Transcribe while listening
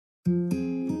I'm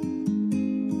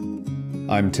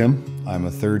Tim. I'm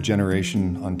a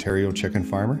third-generation Ontario chicken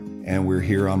farmer, and we're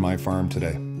here on my farm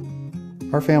today.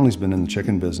 Our family's been in the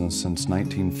chicken business since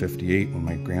 1958 when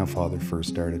my grandfather first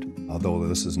started. Although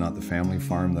this is not the family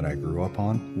farm that I grew up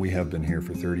on, we have been here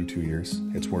for 32 years.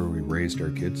 It's where we raised our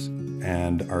kids.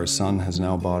 And our son has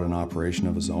now bought an operation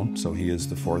of his own, so he is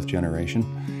the fourth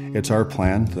generation. It's our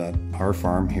plan that our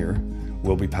farm here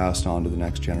will be passed on to the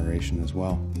next generation as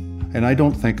well. And I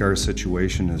don't think our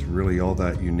situation is really all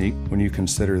that unique when you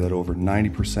consider that over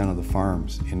 90% of the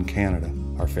farms in Canada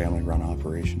are family-run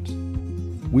operations.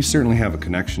 We certainly have a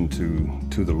connection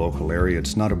to the local area.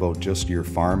 It's not about just your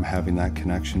farm having that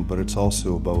connection, but it's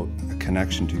also about a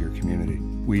connection to your community.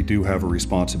 We do have a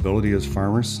responsibility as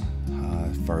farmers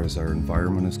as far as our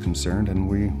environment is concerned, and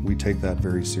we take that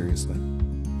very seriously.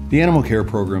 The animal care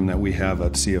program that we have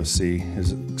at CFC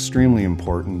is extremely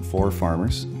important for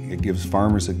farmers. It gives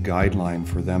farmers a guideline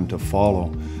for them to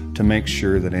follow to make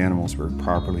sure that animals were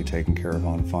properly taken care of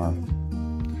on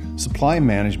farm. Supply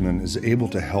management is able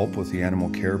to help with the animal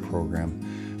care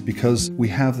program because we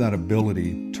have that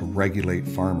ability to regulate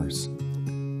farmers.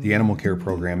 The animal care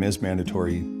program is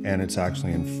mandatory and it's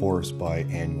actually enforced by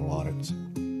annual audits.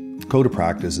 The Code of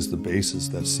Practice is the basis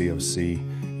that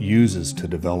CFC uses to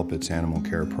develop its animal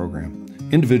care program.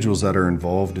 Individuals that are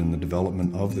involved in the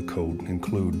development of the code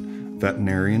include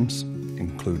veterinarians,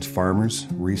 includes farmers,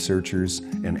 researchers,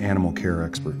 and animal care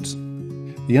experts.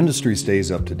 The industry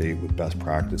stays up to date with best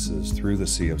practices through the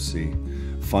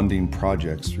CFC, funding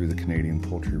projects through the Canadian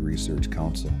Poultry Research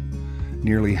Council.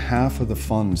 Nearly half of the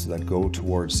funds that go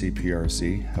towards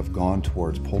CPRC have gone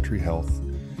towards poultry health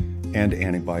and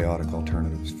antibiotic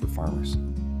alternatives for farmers.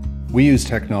 We use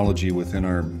technology within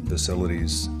our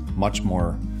facilities much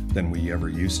more than we ever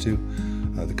used to.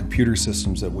 The computer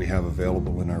systems that we have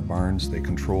available in our barns, they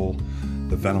control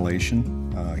the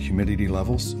ventilation, humidity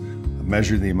levels,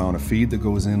 measure the amount of feed that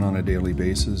goes in on a daily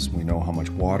basis. We know how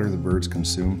much water the birds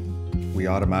consume. We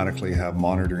automatically have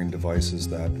monitoring devices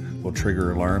that will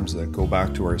trigger alarms that go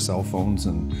back to our cell phones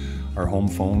and our home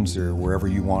phones or wherever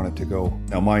you want it to go.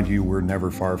 Now mind you, we're never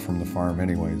far from the farm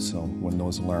anyway, so when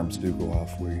those alarms do go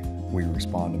off, we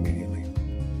respond immediately.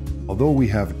 Although we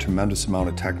have a tremendous amount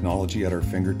of technology at our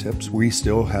fingertips, we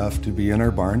still have to be in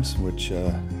our barns, which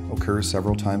occurs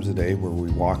several times a day where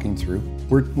we're walking through.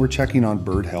 We're checking on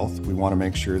bird health. We want to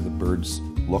make sure the birds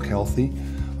look healthy.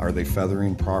 Are they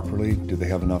feathering properly? Do they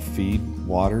have enough feed,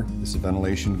 water? Is the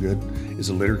ventilation good? Is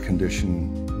the litter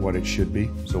condition what it should be?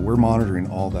 So we're monitoring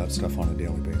all that stuff on a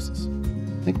daily basis.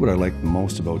 I think what I like the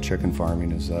most about chicken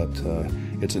farming is that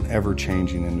it's an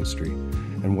ever-changing industry.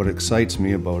 And what excites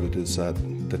me about it is that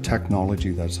the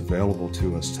technology that's available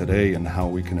to us today and how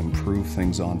we can improve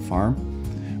things on farm,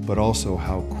 but also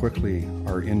how quickly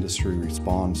our industry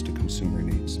responds to consumer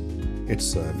needs.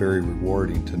 It's very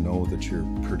rewarding to know that you're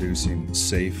producing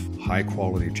safe,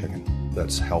 high-quality chicken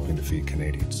that's helping to feed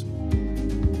Canadians.